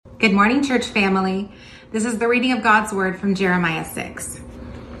Good morning, church family. This is the reading of God's word from Jeremiah 6.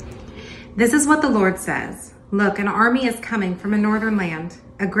 This is what the Lord says. Look, an army is coming from a northern land.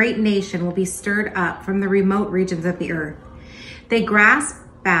 A great nation will be stirred up from the remote regions of the earth. They grasp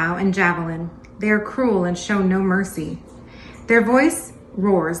bow and javelin. They are cruel and show no mercy. Their voice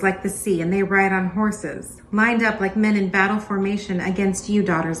roars like the sea, and they ride on horses, lined up like men in battle formation against you,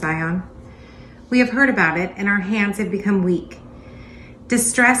 daughter Zion. We have heard about it, and our hands have become weak.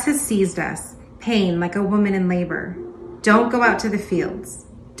 Distress has seized us, pain like a woman in labor. Don't go out to the fields.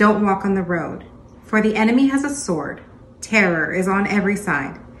 Don't walk on the road, for the enemy has a sword. Terror is on every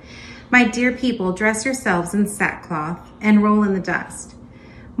side. My dear people, dress yourselves in sackcloth and roll in the dust.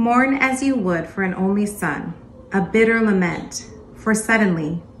 Mourn as you would for an only son, a bitter lament, for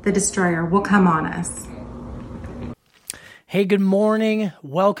suddenly the destroyer will come on us. Hey, good morning.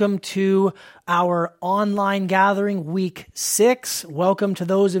 Welcome to our online gathering, week 6. Welcome to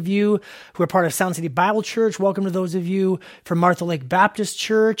those of you who are part of Sound City Bible Church. Welcome to those of you from Martha Lake Baptist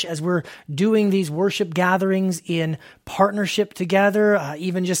Church as we're doing these worship gatherings in partnership together,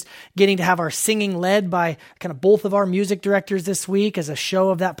 even just getting to have our singing led by kind of both of our music directors this week as a show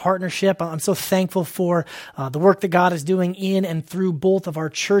of that partnership. I'm so thankful for the work that God is doing in and through both of our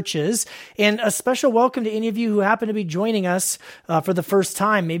churches. And a special welcome to any of you who happen to be joining us for the first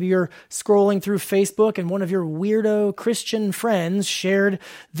time. Maybe you're scrolling through Facebook and one of your weirdo Christian friends shared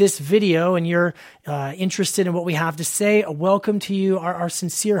this video and you're interested in what we have to say. A welcome to you. Our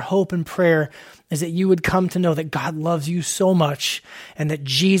sincere hope and prayer is that you would come to know that God loves you so much and that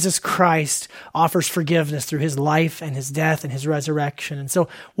Jesus Christ offers forgiveness through his life and his death and his resurrection. And so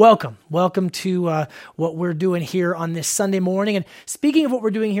welcome to what we're doing here on this Sunday morning. And speaking of what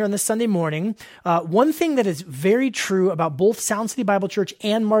we're doing here on this Sunday morning, one thing that is very true about both Sound City Bible Church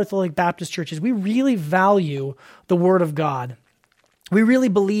and Martha Lake Baptist Church is we really value the Word of God. We really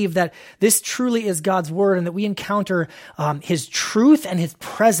believe that this truly is God's word and that we encounter his truth and his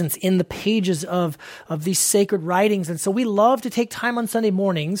presence in the pages of these sacred writings. And so we love to take time on Sunday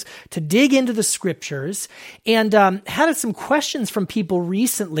mornings to dig into the scriptures and had some questions from people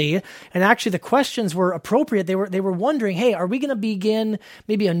recently. And actually the questions were appropriate. They were wondering, hey, are we going to begin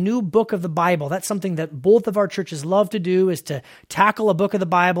maybe a new book of the Bible? That's something that both of our churches love to do, is to tackle a book of the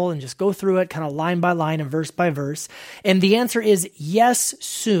Bible and just go through it kind of line by line and verse by verse. And the answer is yes,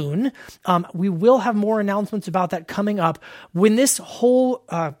 soon. We will have more announcements about that coming up. When this whole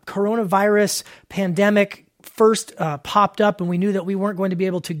coronavirus pandemic first popped up and we knew that we weren't going to be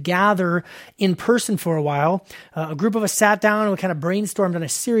able to gather in person for a while, a group of us sat down and we kind of brainstormed on a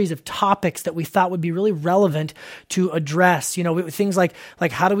series of topics that we thought would be really relevant to address. You know, things like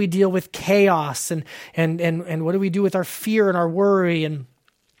how do we deal with chaos and what do we do with our fear and our worry and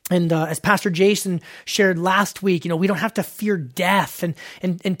as Pastor Jason shared last week, we don't have to fear death.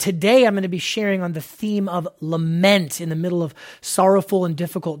 And today I'm going to be sharing on the theme of lament in the middle of sorrowful and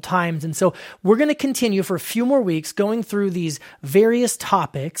difficult times. And so we're going to continue for a few more weeks going through these various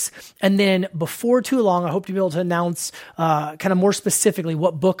topics. And then before too long, I hope to be able to announce kind of more specifically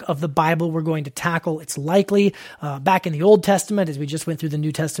what book of the Bible we're going to tackle. It's likely back in the Old Testament as we just went through the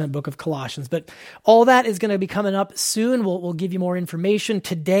New Testament book of Colossians. But all that is going to be coming up soon. We'll give you more information.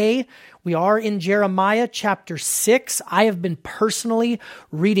 Today, we are in Jeremiah chapter 6. I have been personally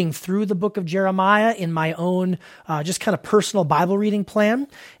reading through the book of Jeremiah in my own just kind of personal Bible reading plan.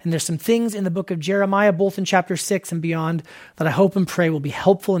 And there's some things in the book of Jeremiah, both in chapter 6 and beyond, that I hope and pray will be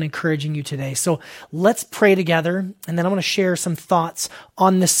helpful in encouraging you today. So let's pray together, and then I want to share some thoughts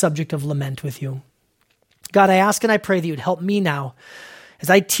on this subject of lament with you. God, I ask and I pray that you'd help me now as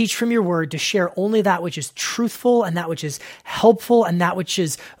I teach from your word to share only that which is truthful and that which is helpful and that which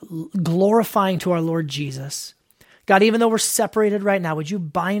is glorifying to our Lord Jesus. God, even though we're separated right now, would you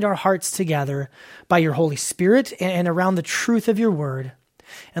bind our hearts together by your Holy Spirit and around the truth of your word?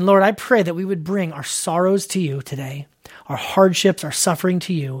 And Lord, I pray that we would bring our sorrows to you today, our hardships, our suffering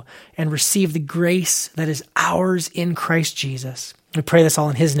to you, and receive the grace that is ours in Christ Jesus. We pray this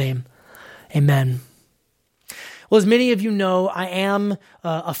all in his name. Amen. Well, as many of you know, I am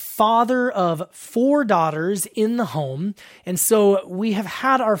a father of 4 daughters in the home, and so we have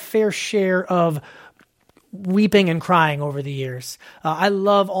had our fair share of weeping and crying over the years. I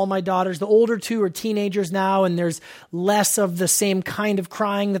love all my daughters. The older 2 are teenagers now, and there's less of the same kind of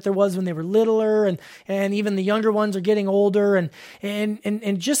crying that there was when they were littler, and even the younger ones are getting older,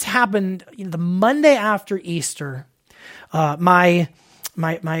 and just happened the Monday after Easter. My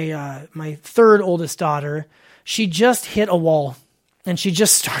third oldest daughter, she just hit a wall and she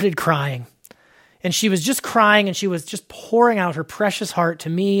just started crying. And she was just crying, and she was just pouring out her precious heart to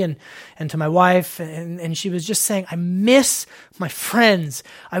me and to my wife. And she was just saying, I miss my friends.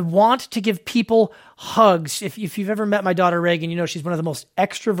 I want to give people hugs. If you've ever met my daughter, Reagan, you know she's one of the most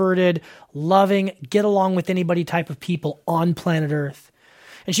extroverted, loving, get along with anybody type of people on planet Earth.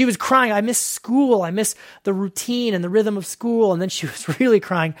 And she was crying, I miss school. I miss the routine and the rhythm of school. And then she was really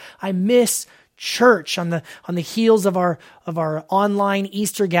crying, I miss church. On the heels of our online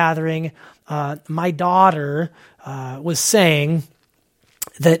Easter gathering, my daughter was saying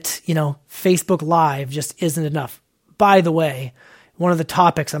that, Facebook Live just isn't enough. By the way, one of the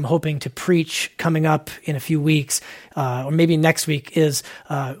topics I'm hoping to preach coming up in a few weeks, or maybe next week, is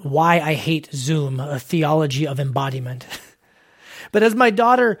why I hate Zoom, a theology of embodiment. But as my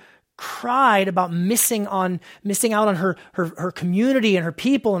daughter cried about missing out on her community and her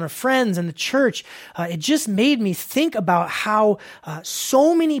people and her friends and the church, it just made me think about how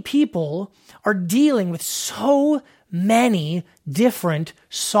so many people are dealing with so many different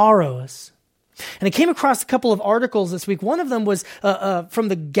sorrows. And I came across a couple of articles this week. One of them was from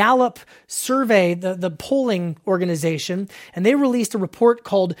the Gallup survey, the polling organization, and they released a report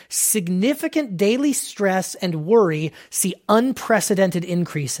called Significant Daily Stress and Worry See Unprecedented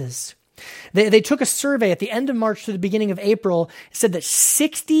Increases. They took a survey at the end of March to the beginning of April. It said that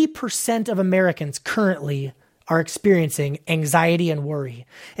 60% of Americans currently are experiencing anxiety and worry.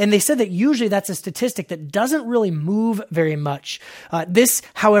 And they said that usually that's a statistic that doesn't really move very much. This,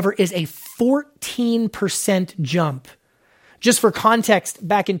 however, is a 14% jump. Just for context,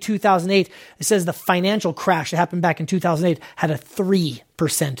 back in 2008, it says the financial crash that happened back in 2008 had a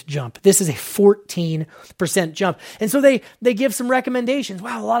 3% jump. This is a 14% jump. And so they give some recommendations.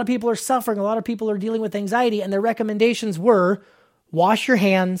 Wow, a lot of people are suffering. A lot of people are dealing with anxiety. And their recommendations were wash your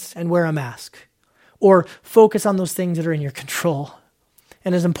hands and wear a mask, or focus on those things that are in your control.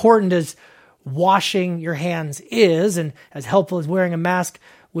 And as important as washing your hands is, and as helpful as wearing a mask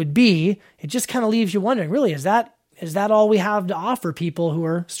would be, it just kind of leaves you wondering, really, is that all we have to offer people who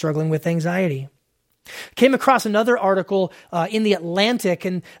are struggling with anxiety? Came across another article in The Atlantic,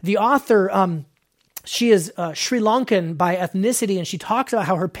 and the author, she is Sri Lankan by ethnicity, and she talks about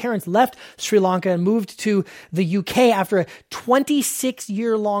how her parents left Sri Lanka and moved to the UK after a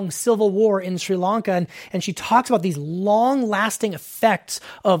 26-year-long civil war in Sri Lanka. And she talks about these long-lasting effects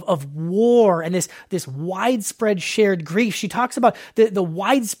of war and this widespread shared grief. She talks about the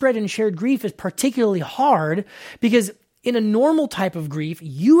widespread and shared grief is particularly hard because in a normal type of grief,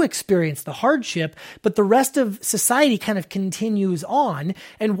 you experience the hardship, but the rest of society kind of continues on.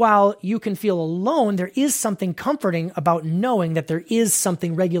 And while you can feel alone, there is something comforting about knowing that there is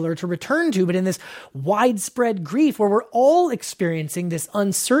something regular to return to. But in this widespread grief where we're all experiencing this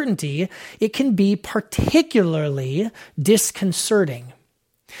uncertainty, it can be particularly disconcerting.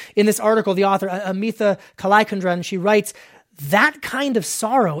 In this article, the author, Amitha Kalaikundran, she writes, that kind of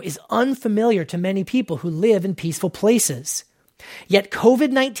sorrow is unfamiliar to many people who live in peaceful places. Yet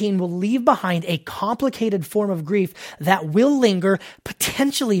COVID-19 will leave behind a complicated form of grief that will linger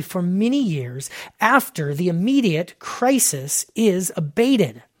potentially for many years after the immediate crisis is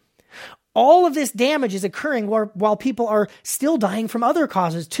abated. All of this damage is occurring while people are still dying from other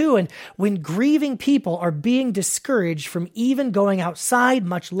causes too. And when grieving people are being discouraged from even going outside,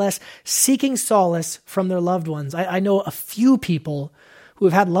 much less seeking solace from their loved ones. I know a few people who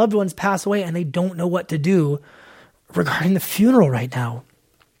have had loved ones pass away and they don't know what to do regarding the funeral right now.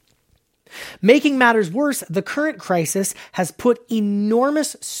 Making matters worse, the current crisis has put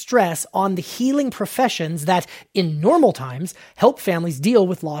enormous stress on the healing professions that, in normal times, help families deal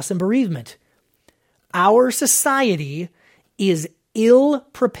with loss and bereavement. Our society is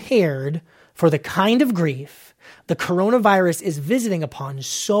ill-prepared for the kind of grief the coronavirus is visiting upon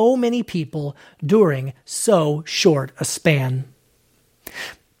so many people during so short a span.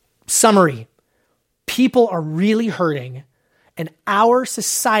 Summary: people are really hurting. And our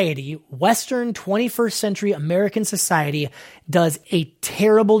society, Western 21st century American society, does a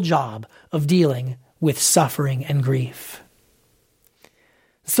terrible job of dealing with suffering and grief.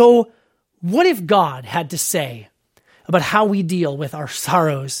 So, what if God had to say about how we deal with our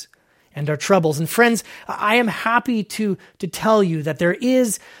sorrows and our troubles? And friends, I am happy to tell you that there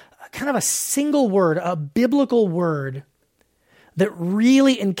is kind of a single word, a biblical word, that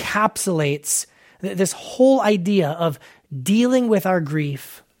really encapsulates this whole idea of dealing with our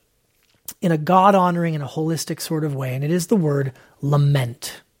grief in a God-honoring and a holistic sort of way, and it is the word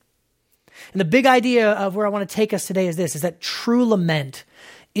lament. And the big idea of where I want to take us today is this, is that true lament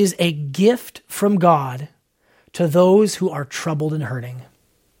is a gift from God to those who are troubled and hurting.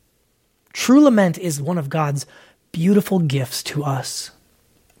 True lament is one of God's beautiful gifts to us.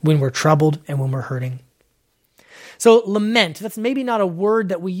 when we're troubled and when we're hurting. So lament, that's maybe not a word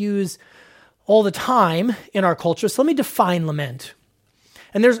that we use all the time in our culture. So let me define lament.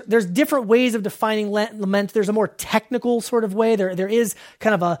 And there's different ways of defining lament. There's a more technical sort of way. There is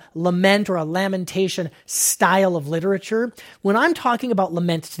kind of a lament or a lamentation style of literature. When I'm talking about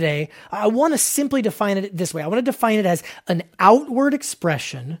lament today, I want to simply define it this way. I want to define it as an outward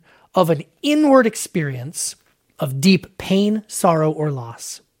expression of an inward experience of deep pain, sorrow, or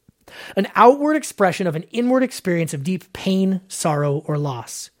loss. An outward expression of an inward experience of deep pain, sorrow, or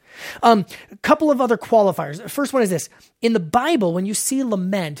loss. A couple of other qualifiers. The first one is this. In the Bible, when you see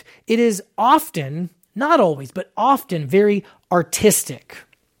lament, it is often, not always, but often very artistic.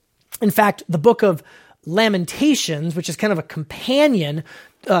 In fact, the book of Lamentations, which is kind of a companion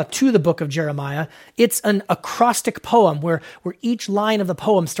to the book of Jeremiah, it's an acrostic poem where each line of the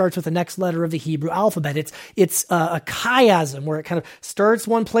poem starts with the next letter of the Hebrew alphabet. It's a chiasm where it kind of starts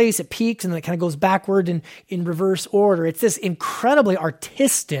one place, it peaks, and then it kind of goes backward in reverse order. It's this incredibly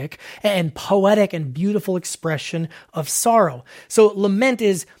artistic and poetic and beautiful expression of sorrow. So lament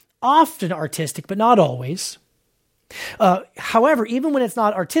is often artistic, but not always. However, even when it's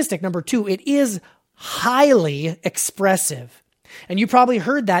not artistic, number two, it is highly expressive. And you probably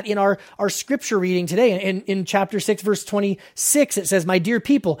heard that in our scripture reading today. In chapter 6, verse 26, it says, "My dear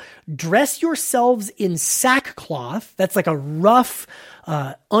people, dress yourselves in sackcloth," that's like a rough,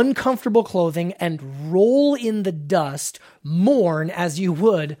 uncomfortable clothing, "and roll in the dust, mourn as you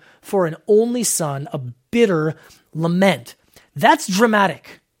would for an only son, a bitter lament." That's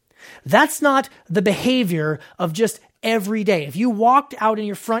dramatic. That's not the behavior of just every day. If you walked out in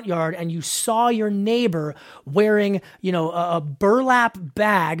your front yard and you saw your neighbor wearing, a burlap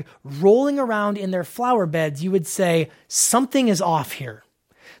bag rolling around in their flower beds, you would say, something is off here.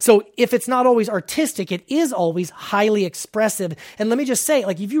 So if it's not always artistic, it is always highly expressive. And let me just say,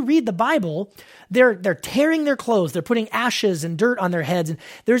 if you read the Bible, they're tearing their clothes, they're putting ashes and dirt on their heads. And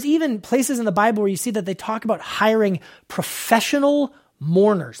there's even places in the Bible where you see that they talk about hiring professional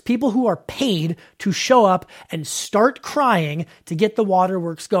mourners, people who are paid to show up and start crying to get the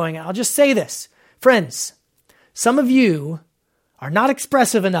waterworks going. And I'll just say this, friends, some of you are not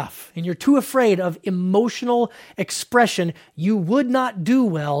expressive enough and you're too afraid of emotional expression. You would not do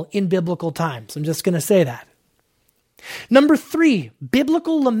well in biblical times. I'm just going to say that. Number three,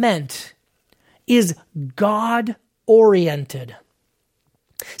 biblical lament is God-oriented.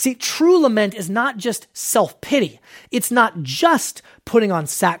 See, true lament is not just self-pity. It's not just putting on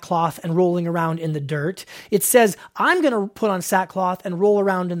sackcloth and rolling around in the dirt. It says, I'm going to put on sackcloth and roll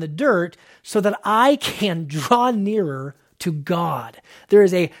around in the dirt so that I can draw nearer to God. There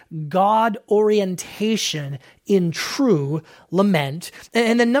is a God orientation in true lament.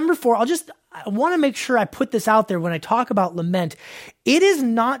 And then number four, I want to make sure I put this out there when I talk about lament. It is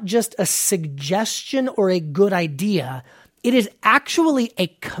not just a suggestion or a good idea. It is actually a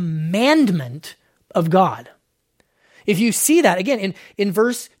commandment of God. If you see that, again, in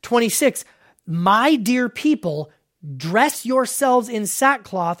verse 26, "My dear people, dress yourselves in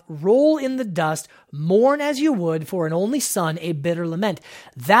sackcloth, roll in the dust, mourn as you would for an only son, a bitter lament."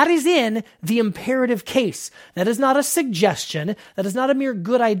 That is in the imperative case. That is not a suggestion. That is not a mere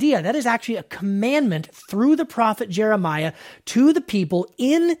good idea. That is actually a commandment through the prophet Jeremiah to the people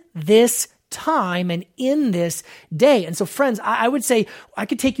in this time and in this day. And so friends, I would say I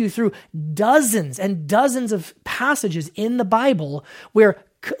could take you through dozens and dozens of passages in the Bible where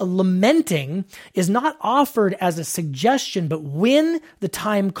lamenting is not offered as a suggestion, but when the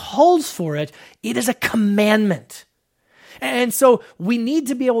time calls for it, it is a commandment. And so we need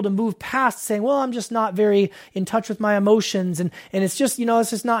to be able to move past saying, well, I'm just not very in touch with my emotions. And it's just, it's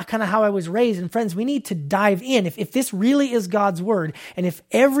just not kind of how I was raised. And friends, we need to dive in. If this really is God's word, and if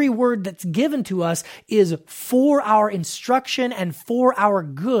every word that's given to us is for our instruction and for our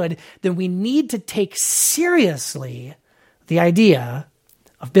good, then we need to take seriously the idea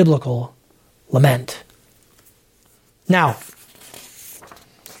of biblical lament. Now,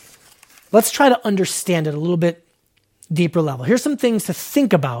 let's try to understand it a little bit deeper level. Here's some things to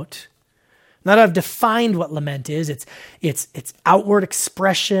think about. Now that I've defined what lament is, it's outward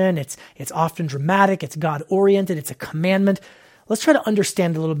expression, it's often dramatic, it's God-oriented, it's a commandment. Let's try to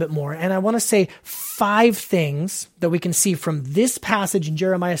understand a little bit more. And I want to say 5 things that we can see from this passage in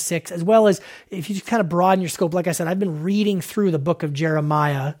Jeremiah 6, as well as if you kind of broaden your scope. Like I said, I've been reading through the book of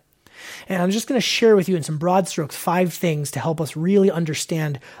Jeremiah, and I'm just going to share with you in some broad strokes 5 things to help us really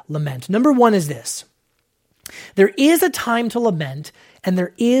understand lament. Number 1 is this. There is a time to lament, and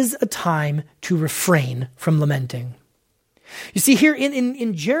there is a time to refrain from lamenting. You see, here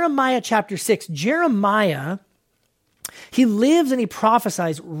in Jeremiah chapter 6, Jeremiah, He lives and he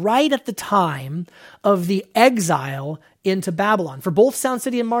prophesies right at the time of the exile into Babylon. For both Sound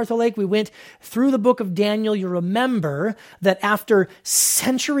City and Martha Lake, we went through the book of Daniel. You remember that after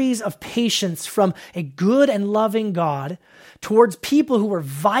centuries of patience from a good and loving God towards people who were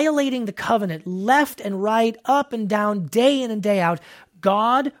violating the covenant left and right, up and down, day in and day out,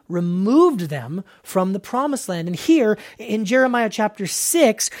 God removed them from the promised land. And here in Jeremiah chapter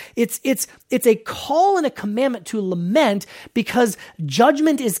 6, it's a call and a commandment to lament because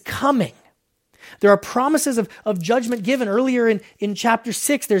judgment is coming. There are promises of judgment given earlier in chapter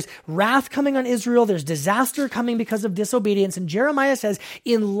 6. There's wrath coming on Israel. There's disaster coming because of disobedience. And Jeremiah says,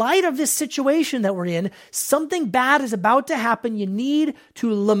 in light of this situation that we're in, something bad is about to happen. You need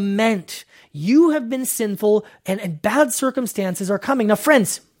to lament. You have been sinful and bad circumstances are coming. Now,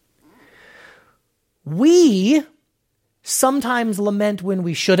 friends, we sometimes lament when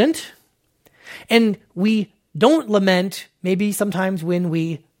we shouldn't, and we don't lament maybe sometimes when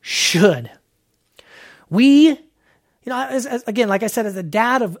we should. We, again, like I said, as a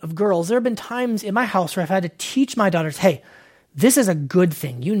dad of girls, there have been times in my house where I've had to teach my daughters, hey, this is a good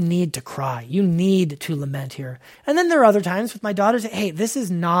thing. You need to cry. You need to lament here. And then there are other times with my daughters, hey, this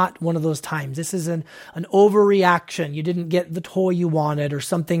is not one of those times. This is an overreaction. You didn't get the toy you wanted or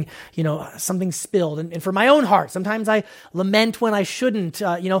something, something spilled. And for my own heart, sometimes I lament when I shouldn't.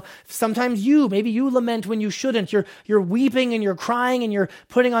 Sometimes maybe you lament when you shouldn't. You're weeping and you're crying and you're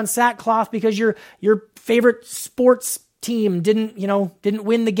putting on sackcloth because your favorite sports team didn't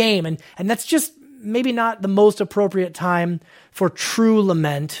win the game. And that's just maybe not the most appropriate time for true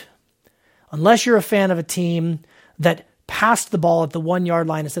lament, unless you're a fan of a team that passed the ball at the 1 yard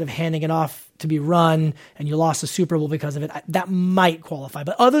line instead of handing it off to be run and you lost the Super Bowl because of it. That might qualify.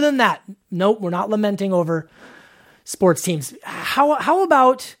 But other than that, nope, we're not lamenting over sports teams. How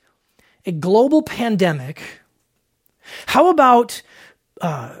about a global pandemic? How about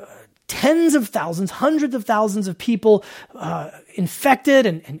tens of thousands, hundreds of thousands of people infected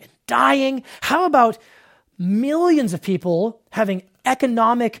and dying? How about millions of people having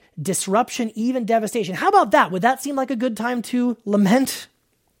economic disruption, even devastation? How about that? Would that seem like a good time to lament?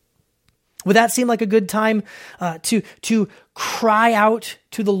 Would that seem like a good time to cry out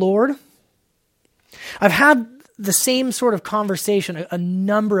to the Lord? I've had the same sort of conversation a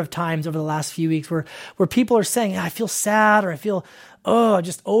number of times over the last few weeks where people are saying, I feel sad, or I feel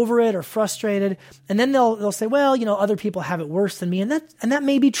just over it or frustrated. And then they'll say, well, other people have it worse than me. And that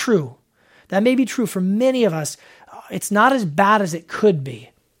may be true. That may be true for many of us. It's not as bad as it could be.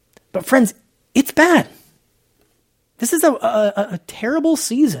 But friends, it's bad. This is a terrible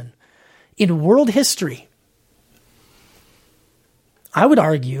season in world history. I would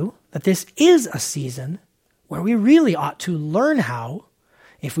argue that this is a season where we really ought to learn how,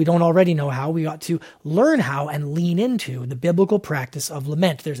 if we don't already know how, we ought to learn how and lean into the biblical practice of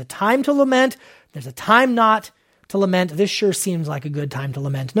lament. There's a time to lament. There's a time not to lament. This sure seems like a good time to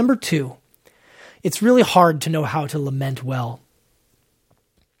lament. Number 2, it's really hard to know how to lament well.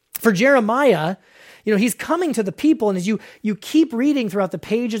 For Jeremiah, he's coming to the people, and as you keep reading throughout the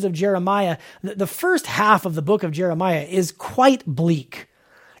pages of Jeremiah, the first half of the book of Jeremiah is quite bleak.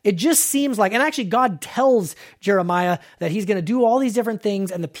 It just seems like, and actually God tells Jeremiah that he's going to do all these different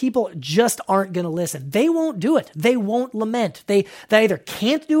things and the people just aren't going to listen. They won't do it. They won't lament. They either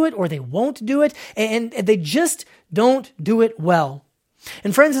can't do it or they won't do it, and they just don't do it well.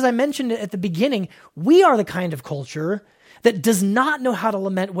 And friends, as I mentioned at the beginning, we are the kind of culture that does not know how to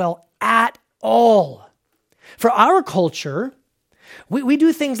lament well at all. For our culture, we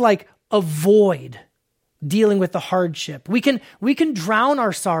do things like avoid dealing with the hardship. We can drown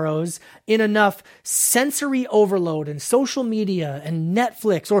our sorrows in enough sensory overload and social media and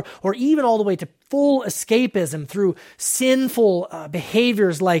Netflix, or even all the way to full escapism through sinful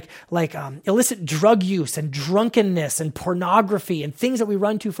behaviors like illicit drug use and drunkenness and pornography and things that we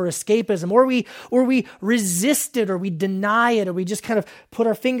run to for escapism, or we resist it, or we deny it, or we just kind of put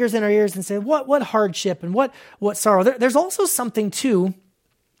our fingers in our ears and say, what hardship and what sorrow. There's also something too.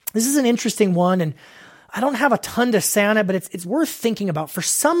 This is an interesting one, and I don't have a ton to say on it, but it's worth thinking about. For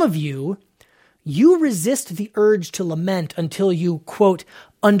some of you, you resist the urge to lament until you, quote,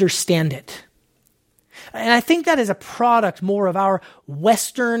 understand it. And I think that is a product more of our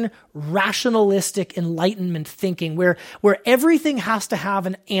Western rationalistic Enlightenment thinking, where everything has to have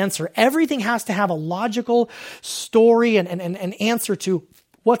an answer. Everything has to have a logical story and an answer to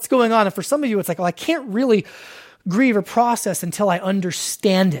what's going on. And for some of you, it's like, well, I can't really grieve or process until I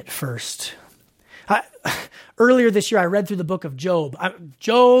understand it first. Earlier this year, I read through the book of Job.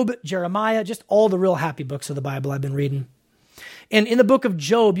 Job, Jeremiah, just all the real happy books of the Bible I've been reading. And in the book of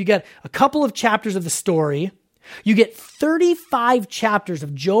Job, you get a couple of chapters of the story You get 35 chapters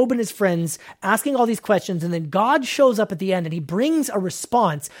of Job and his friends asking all these questions, and then God shows up at the end and he brings a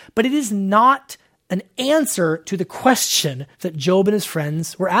response, but it is not an answer to the question that Job and his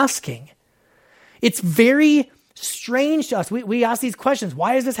friends were asking. It's very strange to us. We ask these questions.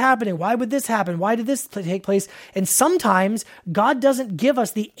 Why is this happening? Why would this happen? Why did this take place? And sometimes God doesn't give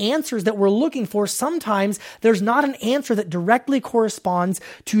us the answers that we're looking for. Sometimes there's not an answer that directly corresponds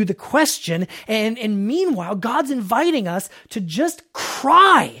to the question. And meanwhile, God's inviting us to just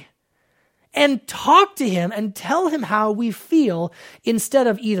cry and talk to him and tell him how we feel instead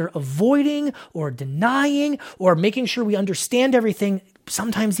of either avoiding or denying or making sure we understand everything.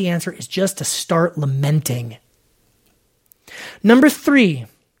 Sometimes the answer is just to start lamenting. Number 3,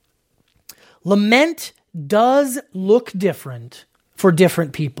 lament does look different for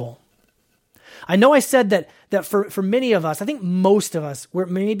different people. I know I said that for many of us, I think most of us, we're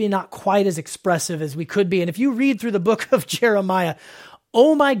maybe not quite as expressive as we could be. And if you read through the book of Jeremiah,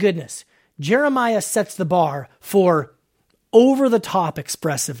 oh my goodness, Jeremiah sets the bar for over-the-top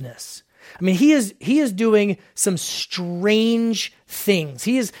expressiveness. I mean, he is doing some strange things.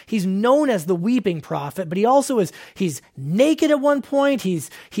 He's known as the weeping prophet, but he's naked at one point.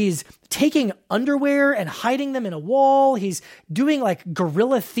 He's taking underwear and hiding them in a wall. He's doing like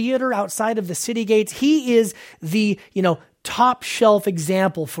guerrilla theater outside of the city gates. He is the, top shelf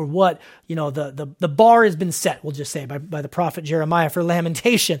example for what, the bar has been set, we'll just say, by the prophet Jeremiah for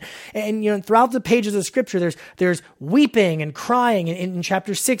lamentation. And, throughout the pages of scripture, there's weeping and crying. In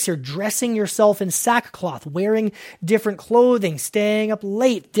chapter 6 here, dressing yourself in sackcloth, wearing different clothing, staying up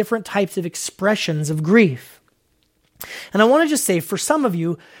late, different types of expressions of grief. And I want to just say, for some of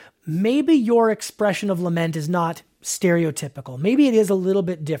you, maybe your expression of lament is not stereotypical. Maybe it is a little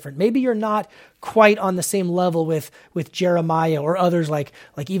bit different. Maybe you're not quite on the same level with Jeremiah or others like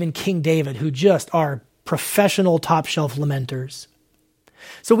even King David, who just are professional top shelf lamenters.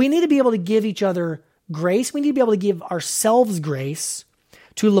 So we need to be able to give each other grace. We need to be able to give ourselves grace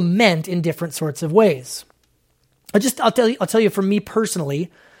to lament in different sorts of ways. I'll tell you for me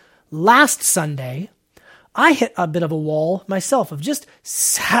personally, last Sunday, I hit a bit of a wall myself of just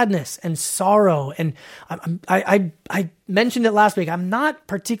sadness and sorrow. And I mentioned it last week. I'm not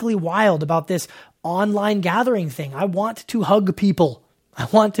particularly wild about this online gathering thing. I want to hug people. I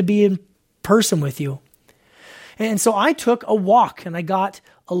want to be in person with you. And so I took a walk and I got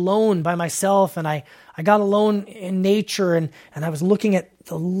alone by myself and I got alone in nature and I was looking at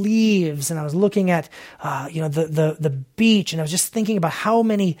the leaves and I was looking at, the beach, and I was just thinking about how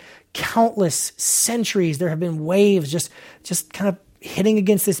many countless centuries there have been waves just kind of hitting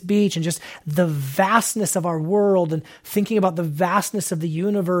against this beach, and just the vastness of our world, and thinking about the vastness of the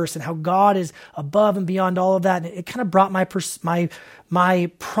universe and how God is above and beyond all of that. And it kind of brought my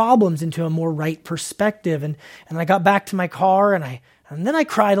problems into a more right perspective. And I got back to my car and then I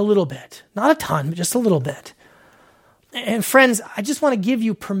cried a little bit, not a ton, but just a little bit. And friends, I just want to give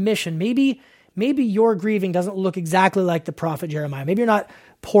you permission. Maybe your grieving doesn't look exactly like the prophet Jeremiah. Maybe you're not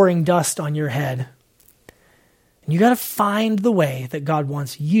pouring dust on your head. And you got to find the way that God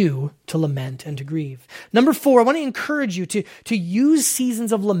wants you to lament and to grieve. Number 4, I want to encourage you to use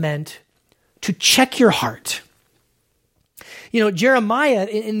seasons of lament to check your heart. Jeremiah,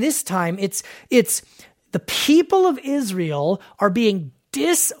 in this time, it's the people of Israel are being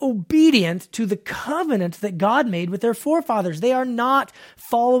disobedient to the covenant that God made with their forefathers. They are not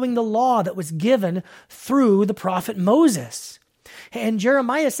following the law that was given through the prophet Moses. And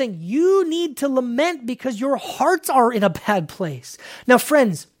Jeremiah is saying, you need to lament because your hearts are in a bad place. Now,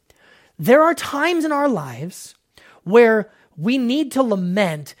 friends, there are times in our lives where we need to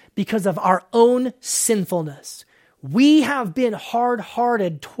lament because of our own sinfulness. We have been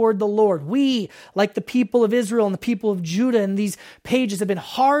hard-hearted toward the Lord. We, like the people of Israel and the people of Judah in these pages, have been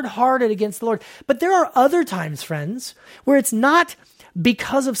hard-hearted against the Lord. But there are other times, friends, where it's not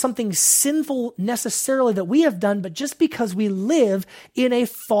because of something sinful necessarily that we have done, but just because we live in a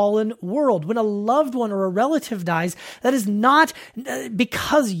fallen world. When a loved one or a relative dies, that is not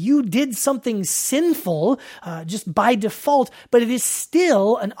because you did something sinful just by default, but it is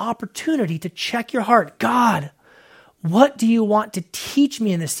still an opportunity to check your heart. God, what do you want to teach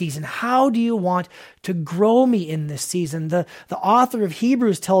me in this season? How do you want to grow me in this season? The author of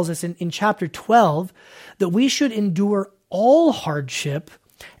Hebrews tells us in chapter 12 that we should endure all hardship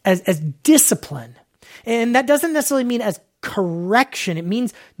as discipline. And that doesn't necessarily mean as correction. It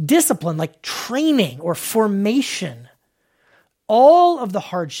means discipline, like training or formation. All of the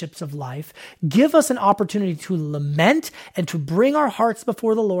hardships of life give us an opportunity to lament and to bring our hearts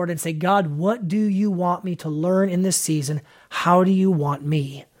before the Lord and say, God, what do you want me to learn in this season? How do you want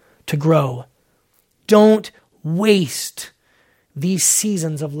me to grow? Don't waste these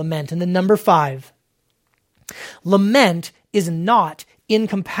seasons of lament. And then number 5, lament is not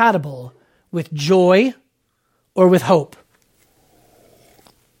incompatible with joy or with hope.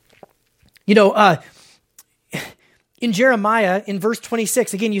 You know, in Jeremiah, in verse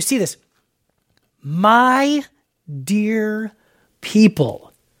 26, again, you see this. My dear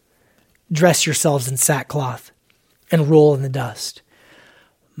people, dress yourselves in sackcloth and roll in the dust.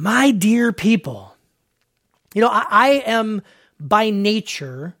 My dear people. You know, I am by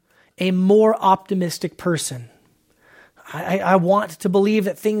nature a more optimistic person. I want to believe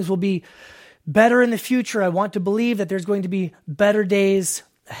that things will be better in the future. I want to believe that there's going to be better days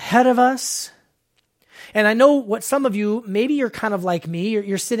ahead of us. And I know what some of you, maybe you're kind of like me,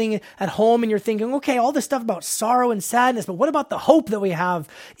 you're sitting at home and you're thinking, okay, all this stuff about sorrow and sadness, but what about the hope that we have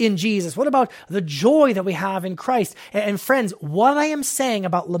in Jesus? What about the joy that we have in Christ? And friends, what I am saying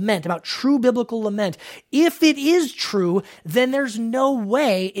about lament, about true biblical lament, if it is true, then there's no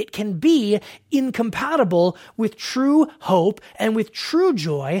way it can be incompatible with true hope and with true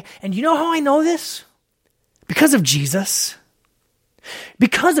joy. And you know how I know this? Because of Jesus.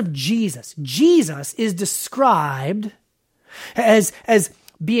 Because of Jesus. Jesus is described as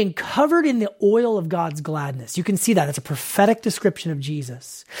being covered in the oil of God's gladness. You can see that. It's a prophetic description of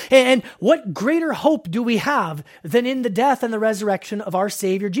Jesus. And what greater hope do we have than in the death and the resurrection of our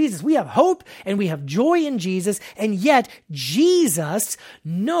Savior Jesus? We have hope and we have joy in Jesus, and yet Jesus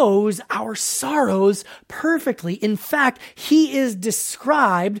knows our sorrows perfectly. In fact, he is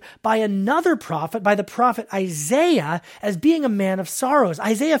described by another prophet, by the prophet Isaiah, as being a man of sorrows.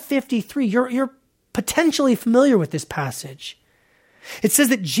 Isaiah 53, you're potentially familiar with this passage. It says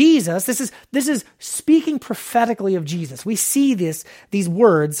that Jesus, this is speaking prophetically of Jesus. We see these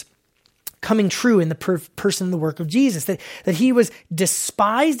words coming true in the person and the work of Jesus, that he was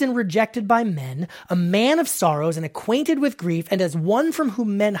despised and rejected by men, a man of sorrows and acquainted with grief, and as one from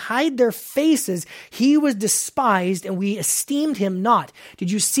whom men hide their faces, he was despised and we esteemed him not. Did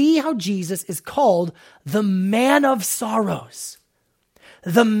you see how Jesus is called the man of sorrows?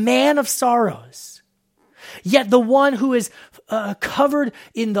 The man of sorrows. Yet the one who is covered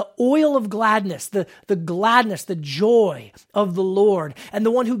in the oil of gladness, the gladness, the joy of the Lord, and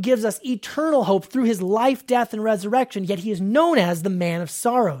the one who gives us eternal hope through his life, death, and resurrection, yet he is known as the man of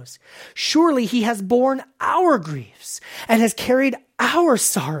sorrows. Surely he has borne our griefs and has carried our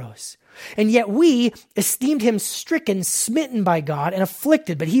sorrows. And yet we esteemed him stricken, smitten by God, and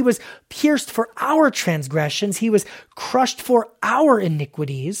afflicted. But he was pierced for our transgressions. He was crushed for our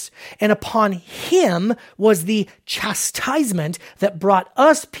iniquities. And upon him was the chastisement that brought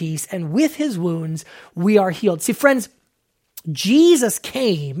us peace. And with his wounds we are healed. See, friends, Jesus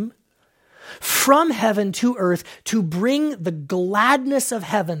came from heaven to earth to bring the gladness of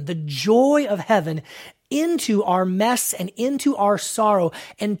heaven, the joy of heaven, into our mess and into our sorrow.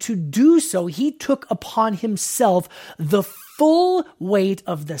 And to do so, he took upon himself the full weight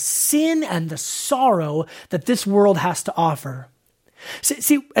of the sin and the sorrow that this world has to offer.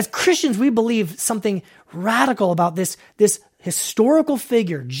 See, as Christians, we believe something radical about this historical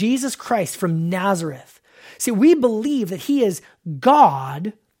figure, Jesus Christ from Nazareth. See, we believe that he is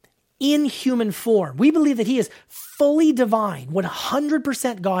God in human form. We believe that he is fully divine,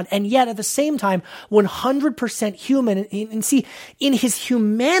 100% God, and yet at the same time, 100% human. And see, in his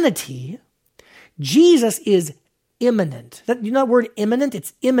humanity, Jesus is immanent. You know that word immanent?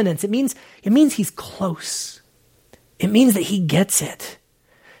 It's immanence. It means he's close. It means that he gets it.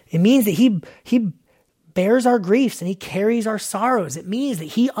 It means that he bears our griefs and he carries our sorrows. It means that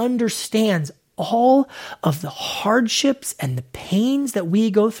he understands all of the hardships and the pains that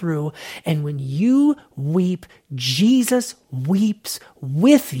we go through. And when you weep, Jesus weeps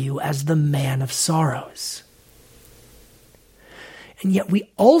with you as the man of sorrows. And yet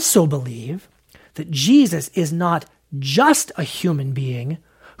we also believe that Jesus is not just a human being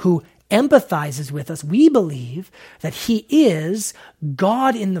who empathizes with us. We believe that he is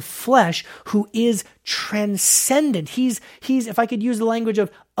God in the flesh who is transcendent. He's if I could use the language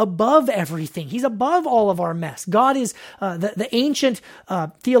of above everything. He's above all of our mess. God is, the ancient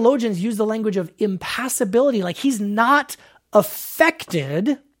theologians use the language of impassibility, like he's not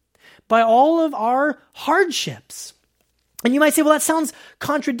affected by all of our hardships. And you might say, well, that sounds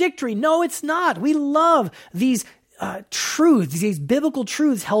contradictory. No, it's not. We love these truths, these biblical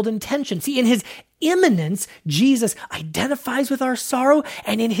truths held in tension. See, in his immanence, Jesus identifies with our sorrow,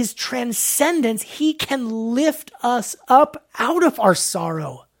 and in his transcendence, he can lift us up out of our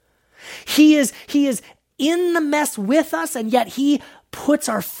sorrow. He is in the mess with us, and yet he puts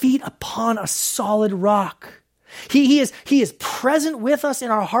our feet upon a solid rock. He is present with us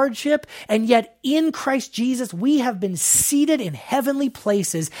in our hardship, and yet in Christ Jesus, we have been seated in heavenly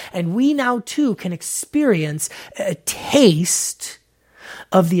places, and we now too can experience a taste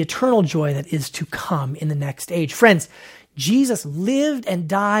of the eternal joy that is to come in the next age. Friends, Jesus lived and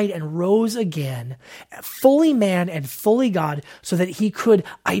died and rose again, fully man and fully God, so that he could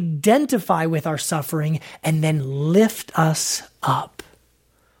identify with our suffering and then lift us up.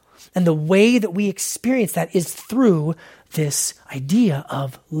 And the way that we experience that is through this idea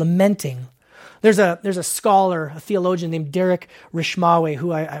of lamenting. There's a scholar, a theologian named Derek Rishmawe,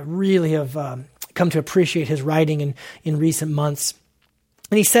 who I really have come to appreciate his writing in recent months.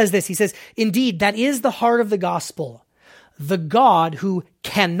 And he says this, he says, "Indeed, that is the heart of the gospel. The God who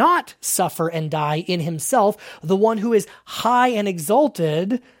cannot suffer and die in himself, the one who is high and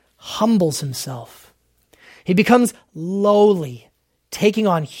exalted, humbles himself. He becomes lowly, taking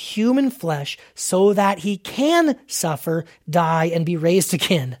on human flesh so that he can suffer, die, and be raised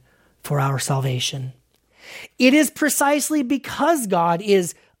again for our salvation. It is precisely because God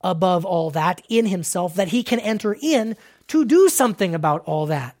is above all that in himself that he can enter in to do something about all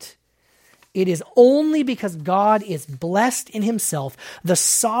that. It is only because God is blessed in himself, the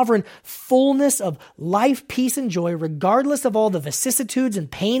sovereign fullness of life, peace, and joy, regardless of all the vicissitudes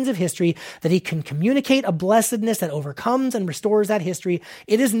and pains of history, that he can communicate a blessedness that overcomes and restores that history.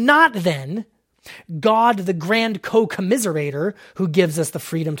 It is not then God, the grand co-commiserator, who gives us the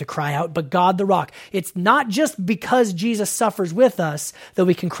freedom to cry out, but God, the rock. It's not just because Jesus suffers with us that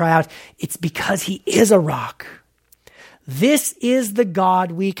we can cry out. It's because he is a rock. This is the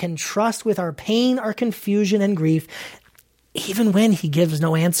God we can trust with our pain, our confusion, and grief, even when he gives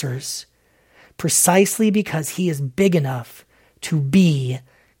no answers, precisely because he is big enough to be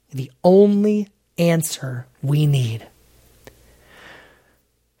the only answer we need.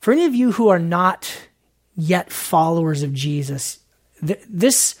 For any of you who are not yet followers of Jesus,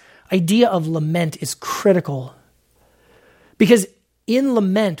 this idea of lament is critical, because in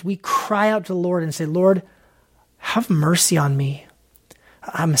lament, we cry out to the Lord and say, Lord, have mercy on me.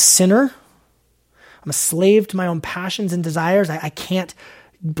 I'm a sinner. I'm a slave to my own passions and desires. I can't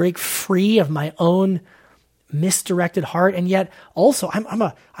break free of my own misdirected heart. And yet also I'm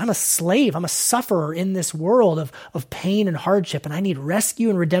a slave. I'm a sufferer in this world of pain and hardship. And I need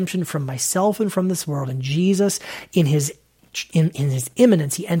rescue and redemption from myself and from this world. And Jesus, in his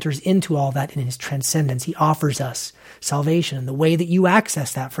immanence, he enters into all that. In his transcendence, he offers us salvation. And the way that you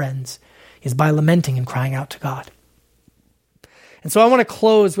access that, friends, is by lamenting and crying out to God. And so I want to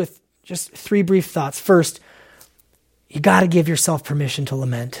close with just 3 brief thoughts. First, you got to give yourself permission to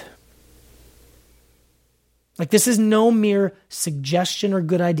lament. Like, this is no mere suggestion or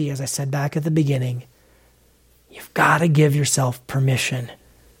good idea, as I said back at the beginning. You've got to give yourself permission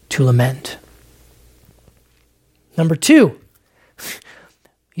to lament. Number 2,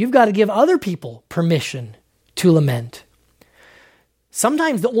 you've got to give other people permission to lament.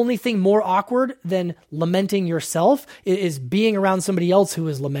 Sometimes the only thing more awkward than lamenting yourself is being around somebody else who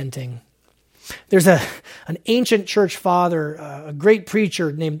is lamenting. There's an ancient church father, a great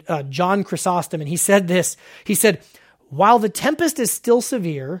preacher named John Chrysostom, and he said this. He said, "While the tempest is still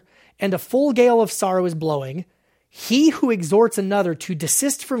severe and a full gale of sorrow is blowing, he who exhorts another to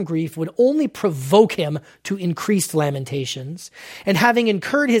desist from grief would only provoke him to increased lamentations, and having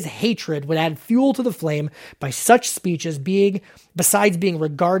incurred his hatred would add fuel to the flame by such speech as besides being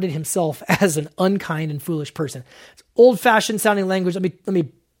regarded himself as an unkind and foolish person." It's old-fashioned sounding language. Let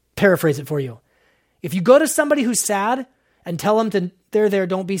me paraphrase it for you. If you go to somebody who's sad and tell them there,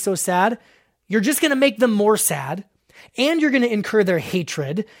 don't be so sad, you're just going to make them more sad. And you're going to incur their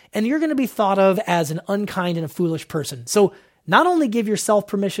hatred, and you're going to be thought of as an unkind and a foolish person. So not only give yourself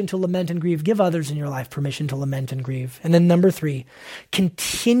permission to lament and grieve, give others in your life permission to lament and grieve. And then number 3,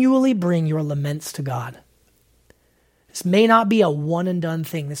 continually bring your laments to God. This may not be a one and done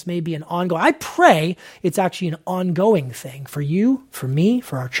thing. This may be an ongoing. I pray it's actually an ongoing thing for you, for me,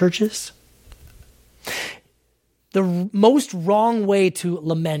 for our churches. The most wrong way to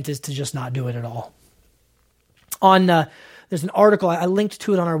lament is to just not do it at all. There's an article, I linked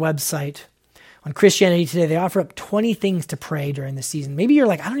to it on our website, on Christianity Today. They offer up 20 things to pray during the season. Maybe you're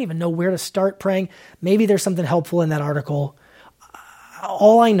like, I don't even know where to start praying. Maybe there's something helpful in that article.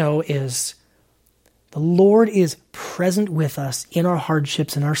 All I know is the Lord is present with us in our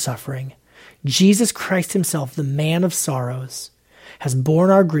hardships and our suffering. Jesus Christ himself, the man of sorrows, has borne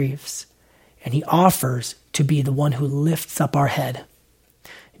our griefs, and he offers to be the one who lifts up our head.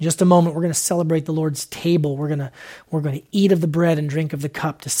 In just a moment, we're going to celebrate the Lord's table. We're going to eat of the bread and drink of the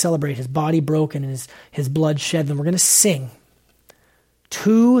cup to celebrate his body broken and his blood shed. Then we're going to sing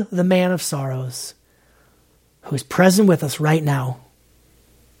to the man of sorrows, who is present with us right now,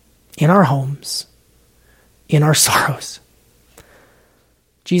 in our homes, in our sorrows.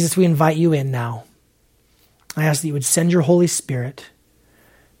 Jesus, we invite you in now. I ask that you would send your Holy Spirit,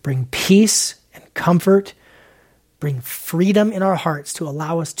 bring peace and comfort, bring freedom in our hearts to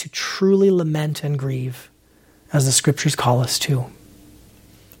allow us to truly lament and grieve as the scriptures call us to.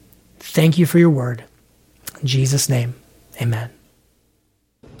 Thank you for your word. In Jesus' name, amen.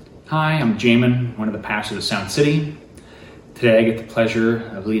 Hi, I'm Jamin, one of the pastors of Sound City. Today I get the pleasure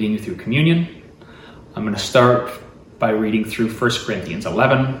of leading you through communion. I'm going to start by reading through 1 Corinthians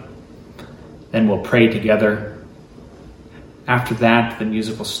 11. Then we'll pray together. After that, the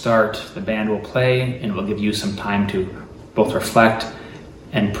music will start, the band will play, and we'll give you some time to both reflect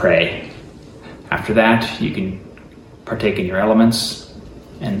and pray. After that, you can partake in your elements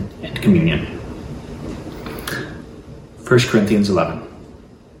and communion. 1 Corinthians 11.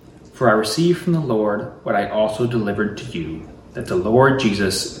 For I received from the Lord what I also delivered to you, that the Lord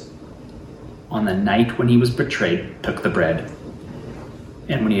Jesus, on the night when he was betrayed, took the bread.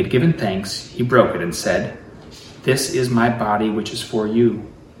 And when he had given thanks, he broke it and said, "This is my body which is for you.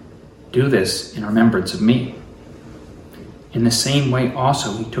 Do this in remembrance of me." In the same way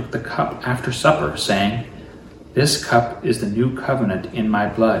also he took the cup after supper, saying, "This cup is the new covenant in my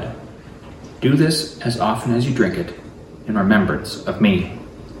blood. Do this as often as you drink it, in remembrance of me.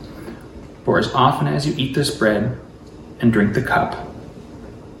 For as often as you eat this bread and drink the cup,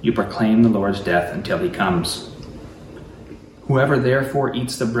 you proclaim the Lord's death until he comes. Whoever therefore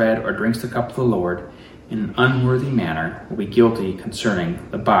eats the bread or drinks the cup of the Lord in an unworthy manner will be guilty concerning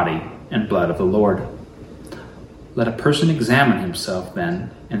the body and blood of the Lord. Let a person examine himself then,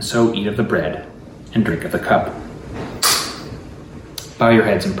 and so eat of the bread and drink of the cup." Bow your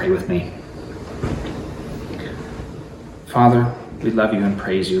heads and pray with me. Father, we love you and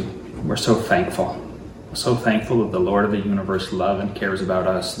praise you. We're so thankful. We're so thankful that the Lord of the universe loves and cares about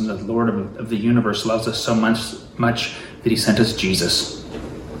us, and the Lord of the universe loves us so much that he sent us Jesus.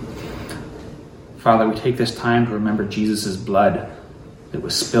 Father, we take this time to remember Jesus' blood that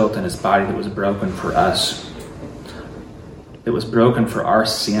was spilt and his body that was broken for us, that was broken for our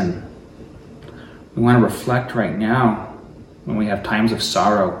sin. We want to reflect right now when we have times of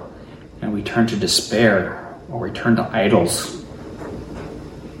sorrow and we turn to despair or we turn to idols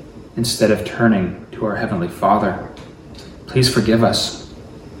instead of turning to our Heavenly Father. Please forgive us.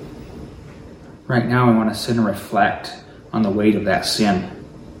 Right now we want to sit and reflect on the weight of that sin,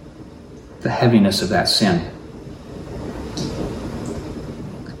 the heaviness of that sin.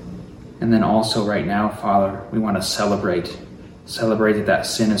 And then also right now, Father, we want to celebrate that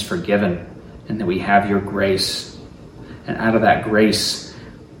sin is forgiven and that we have your grace. And out of that grace,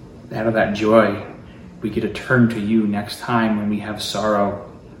 out of that joy, we get to turn to you next time when we have sorrow.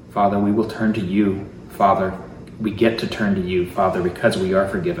 Father, we will turn to you, Father. We get to turn to you, Father, because we are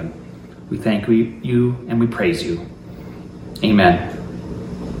forgiven. We thank you and we praise you. Amen.